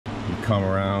come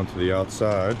around to the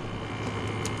outside,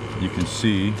 you can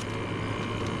see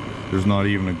there's not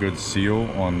even a good seal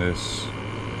on this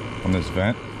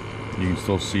vent. You can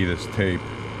still see this tape.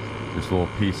 This little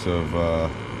piece of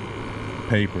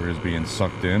paper is being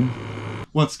sucked in.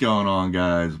 What's going on,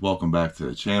 guys? Welcome back to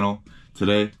the channel.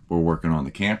 Today we're working on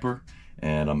the camper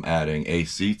and I'm adding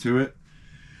AC to it.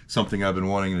 Something I've been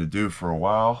wanting to do for a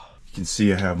while. You can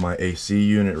see I have my AC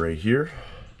unit right here.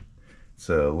 It's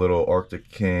a little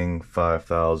Arctic King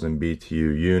 5000 BTU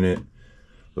unit,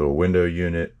 little window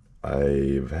unit.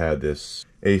 I've had this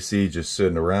AC just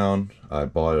sitting around. I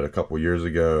bought it a couple years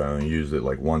ago. I only used it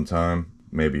like one time,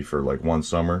 maybe for like one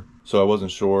summer. So I wasn't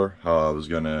sure how I was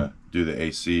gonna do the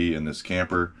AC in this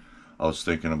camper. I was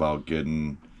thinking about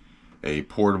getting a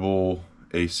portable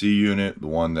AC unit, the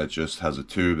one that just has a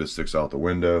tube that sticks out the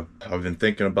window. I've been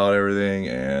thinking about everything,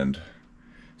 and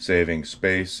saving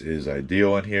space is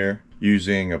ideal in here.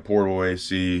 Using a portable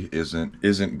AC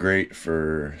isn't great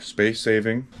for space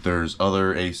saving. There's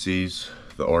other ACs,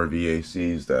 the RV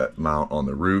ACs that mount on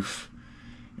the roof,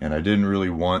 and I didn't really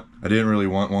want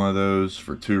one of those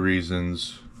for two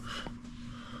reasons.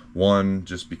 One,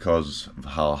 just because of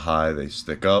how high they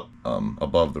stick up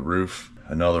above the roof.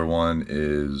 Another one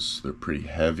is they're pretty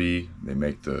heavy.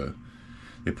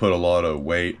 They put a lot of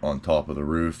weight on top of the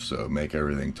roof, so make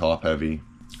everything top heavy.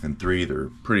 And three,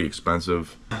 they're pretty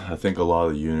expensive. I think a lot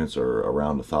of the units are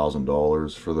around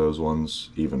 $1,000 for those ones,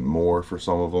 even more for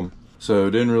some of them. So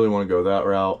didn't really want to go that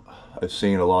route. I've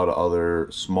seen a lot of other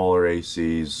smaller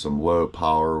ACs, some low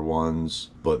power ones,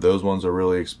 but those ones are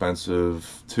really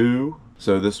expensive too.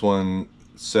 So this one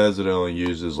says it only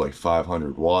uses like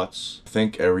 500 watts. I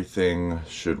think everything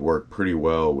should work pretty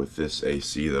well with this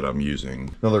AC that I'm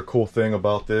using. Another cool thing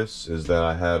about this is that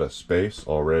I had a space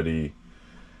already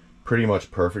pretty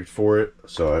much perfect for it.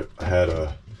 So I had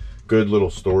a good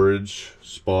little storage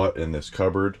spot in this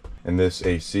cupboard, and this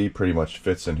AC pretty much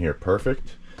fits in here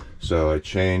perfect. So I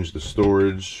changed the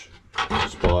storage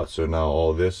spot, so now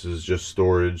all this is just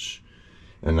storage,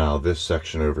 and now this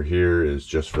section over here is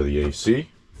just for the AC.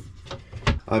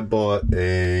 I bought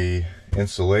a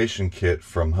insulation kit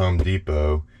from Home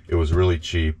Depot. It was really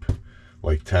cheap,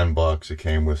 like 10 bucks. It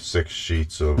came with 6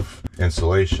 sheets of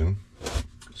insulation.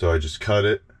 So I just cut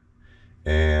it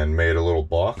and made a little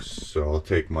box. So I'll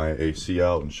take my AC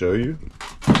out and show you.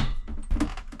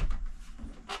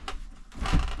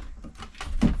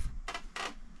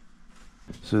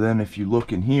 So then if you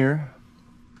look in here,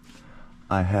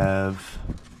 I have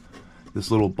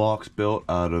this little box built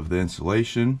out of the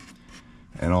insulation,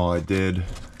 and all I did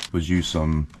was use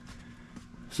some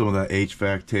of that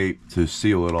HVAC tape to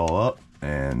seal it all up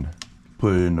and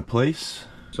put it into place.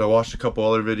 So I watched a couple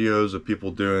other videos of people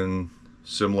doing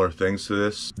similar things to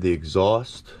this. The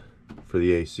exhaust for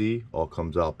the AC all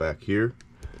comes out back here,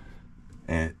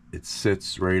 and it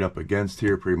sits right up against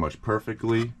here pretty much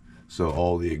perfectly, so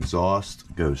all the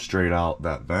exhaust goes straight out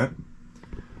that vent.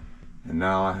 And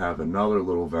now I have another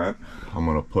little vent I'm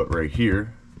gonna put right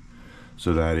here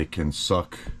so that it can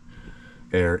suck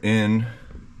air in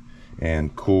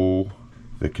and cool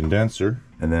the condenser,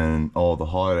 and then all the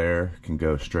hot air can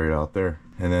go straight out there.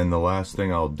 And then the last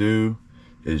thing I'll do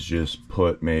is just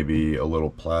put maybe a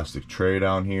little plastic tray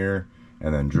down here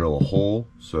and then drill a hole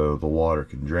so the water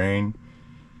can drain,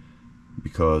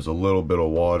 because a little bit of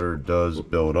water does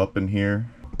build up in here.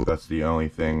 That's the only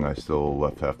thing I still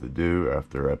have to do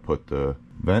after I put the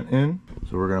vent in.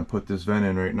 So we're gonna put this vent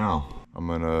in right now. I'm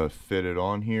gonna fit it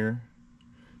on here,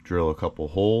 drill a couple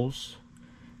holes,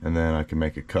 and then I can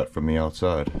make a cut from the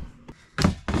outside.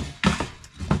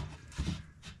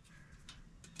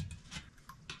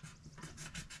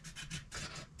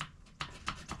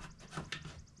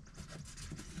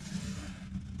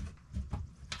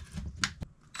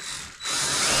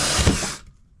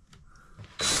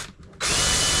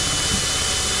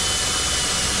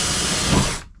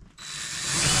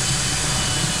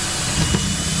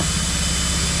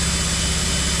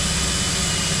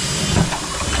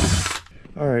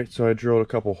 Alright, so I drilled a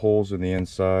couple holes in the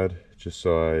inside just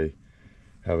so I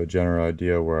have a general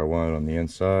idea where I want it on the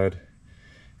inside,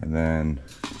 and then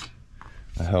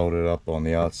I held it up on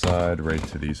the outside right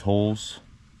to these holes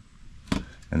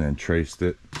and then traced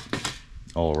it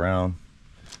all around.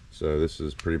 So this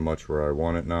is pretty much where I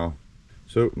want it now.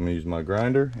 So I'm going to use my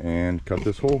grinder and cut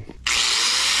this hole.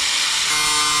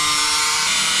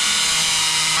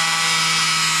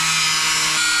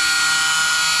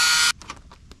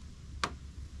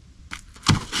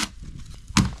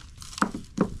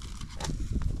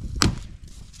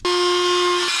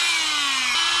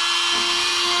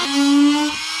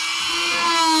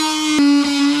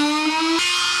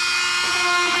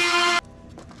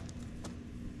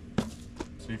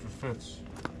 see if it fits.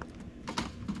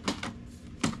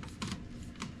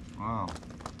 Wow,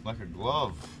 like a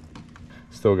glove.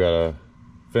 Still gotta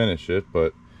finish it,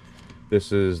 but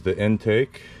this is the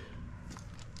intake.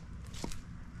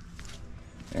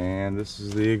 And this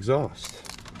is the exhaust.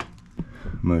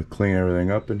 I'm gonna clean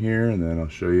everything up in here and then I'll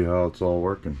show you how it's all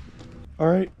working. All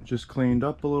right, just cleaned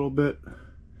up a little bit.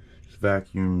 Just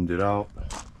vacuumed it out.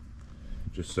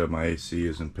 Just so my AC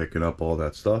isn't picking up all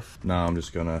that stuff. Now I'm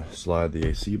just gonna slide the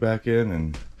AC back in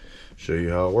and show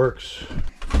you how it works.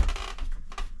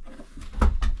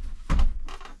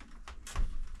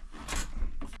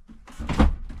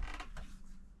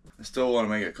 I still want to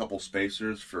make a couple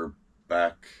spacers for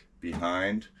back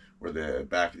behind where the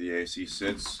back of the AC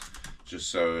sits, just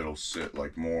so it'll sit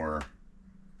like more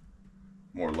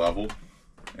level,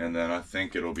 and then I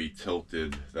think it'll be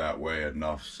tilted that way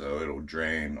enough so it'll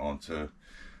drain onto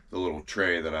the little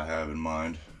tray that I have in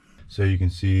mind. So you can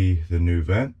see the new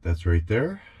vent that's right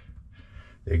there.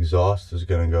 The exhaust is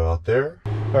going to go out there.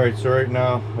 All right, so right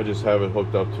now I just have it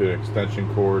hooked up to an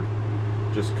extension cord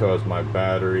just because my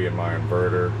battery and my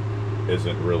inverter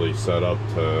isn't really set up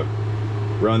to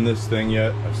run this thing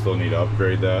yet. I still need to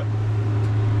upgrade that.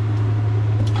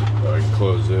 So I can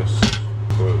close this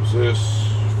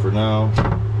for now.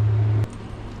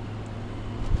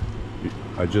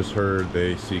 I just heard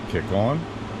the AC kick on,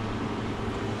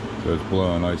 so it's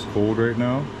blowing ice cold right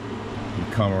now. You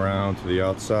come around to the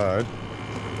outside,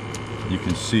 you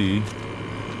can see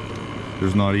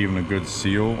there's not even a good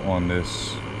seal on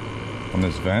this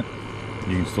vent.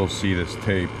 You can still see this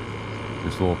tape.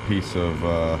 This little piece of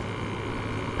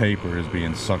paper is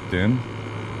being sucked in.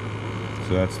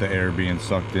 So that's the air being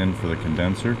sucked in for the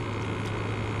condenser.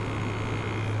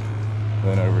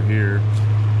 Then over here,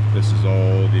 this is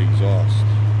all the exhaust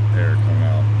air coming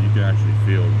out. You can actually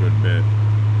feel a good bit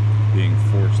being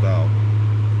forced out.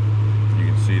 You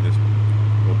can see this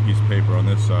little piece of paper on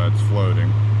this side is floating.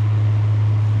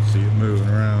 You see it moving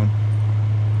around.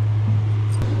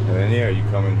 And then yeah, you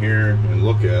come in here and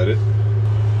look at it.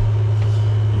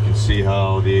 See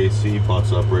how the AC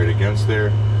butts up right against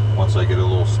there. Once I get a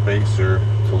little spacer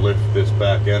to lift this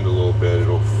back end a little bit,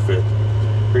 it'll fit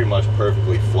pretty much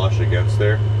perfectly flush against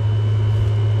there.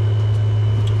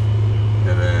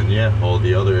 And then yeah, all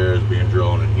the other air is being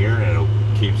drawn in here and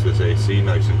it keeps this AC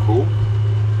nice and cool.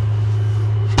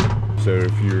 So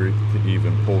if you're to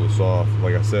even pull this off,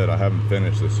 like I said, I haven't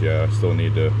finished this yet. I still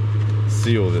need to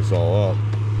seal this all up.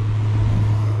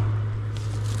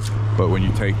 But when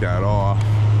you take that off,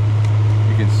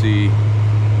 you can see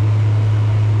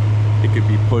it could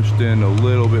be pushed in a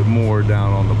little bit more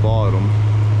down on the bottom,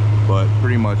 but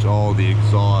pretty much all the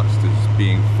exhaust is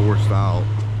being forced out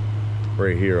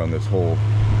right here on this hole.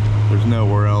 There's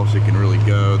nowhere else it can really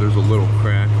go. There's a little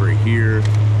crack right here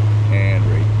and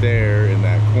right there in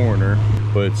that corner,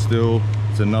 but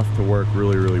it's enough to work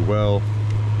really well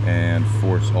and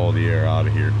force all the air out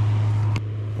of here.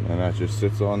 And that just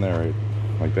sits on there right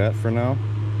like that for now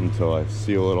until I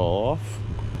seal it all off.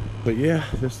 But yeah,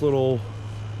 this little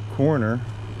corner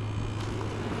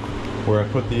where I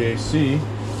put the AC,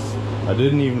 I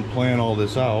didn't even plan all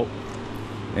this out,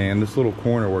 and this little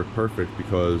corner worked perfect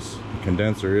because the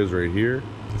condenser is right here.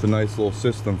 It's a nice little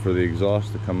system for the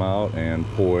exhaust to come out and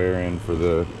pull air in for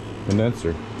the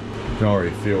condenser. You can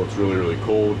already feel it's really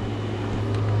cold.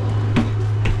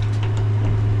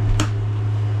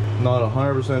 Not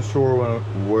 100% sure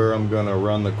where I'm gonna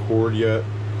run the cord yet,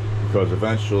 because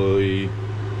eventually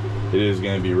it is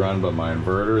going to be run by my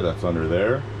inverter that's under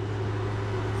there.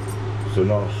 So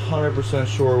not 100%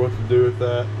 sure what to do with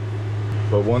that.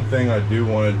 But one thing I do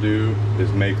want to do is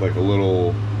make like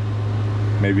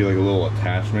maybe like a little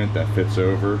attachment that fits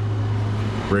over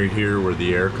right here where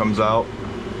the air comes out.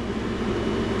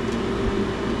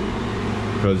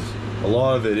 Because a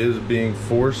lot of it is being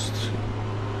forced,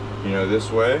 you know, this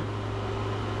way.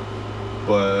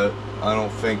 But I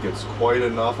don't think it's quite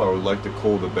enough. I would like to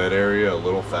cool the bed area a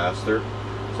little faster.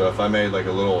 So if I made like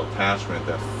a little attachment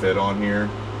that fit on here,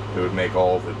 it would make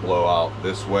all of it blow out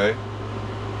this way.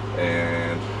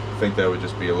 And I think that would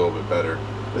just be a little bit better.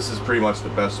 This is pretty much the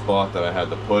best spot that I had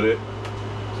to put it.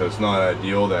 So it's not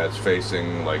ideal that it's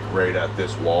facing like right at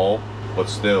this wall, but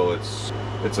still it's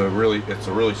a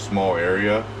really small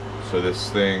area. So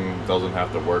this thing doesn't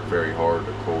have to work very hard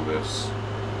to cool this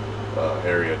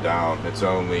area down. It's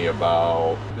only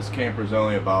about, this camper is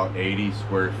only about 80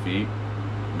 square feet,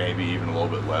 maybe even a little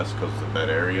bit less because it's a bed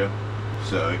area.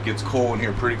 So it gets cool in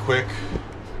here pretty quick,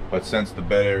 but since the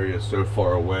bed area is so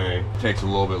far away, it takes a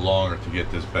little bit longer to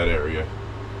get this bed area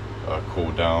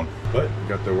cooled down. But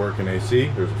got the working AC.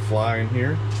 There's a fly in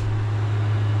here.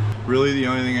 Really the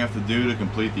only thing I have to do to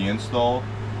complete the install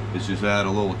is just add a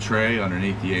little tray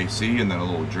underneath the AC and then a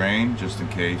little drain just in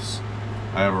case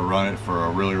I ever run it for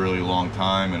a really long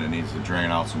time and it needs to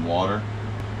drain out some water.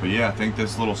 But yeah, I think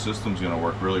this little system's gonna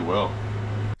work really well.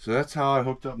 So that's how I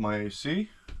hooked up my AC.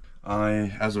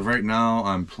 As of right now,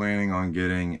 I'm planning on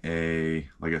getting a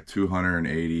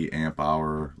 280 amp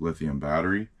hour lithium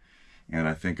battery, and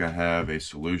I think I have a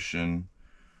solution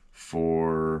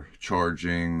for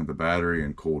charging the battery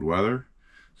in cold weather.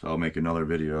 So I'll make another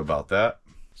video about that.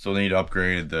 Still need to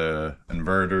upgrade the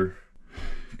inverter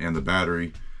and the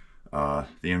battery. The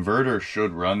inverter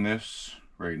should run this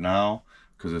right now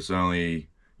because it's only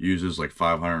uses like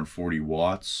 540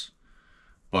 watts.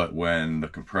 But when the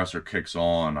compressor kicks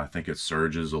on, I think it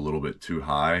surges a little bit too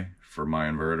high for my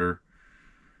inverter.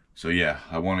 So yeah,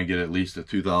 I want to get at least a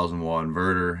 2000 watt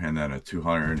inverter and then a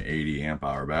 280 amp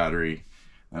hour battery.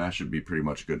 And that should be pretty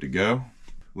much good to go.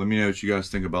 Let me know what you guys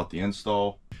think about the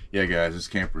install. Yeah guys, this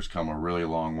camper's come a really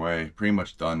long way. Pretty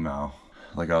much done now.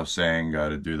 Like I was saying, got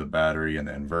to do the battery and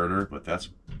the inverter, but that's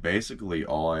basically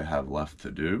all I have left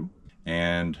to do.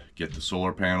 And get the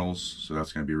solar panels, so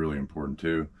that's going to be really important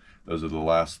too. Those are the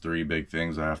last 3 big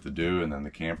things I have to do, and then the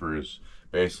camper is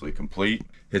basically complete.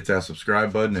 Hit that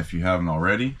subscribe button if you haven't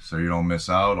already, so you don't miss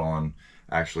out on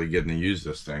actually getting to use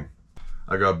this thing.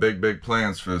 I got big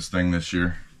plans for this thing this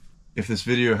year. If this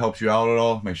video helps you out at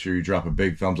all, make sure you drop a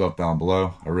big thumbs up down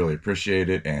below. I really appreciate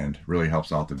it and really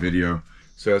helps out the video.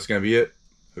 So that's going to be it.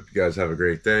 Hope you guys have a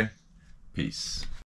great day. Peace.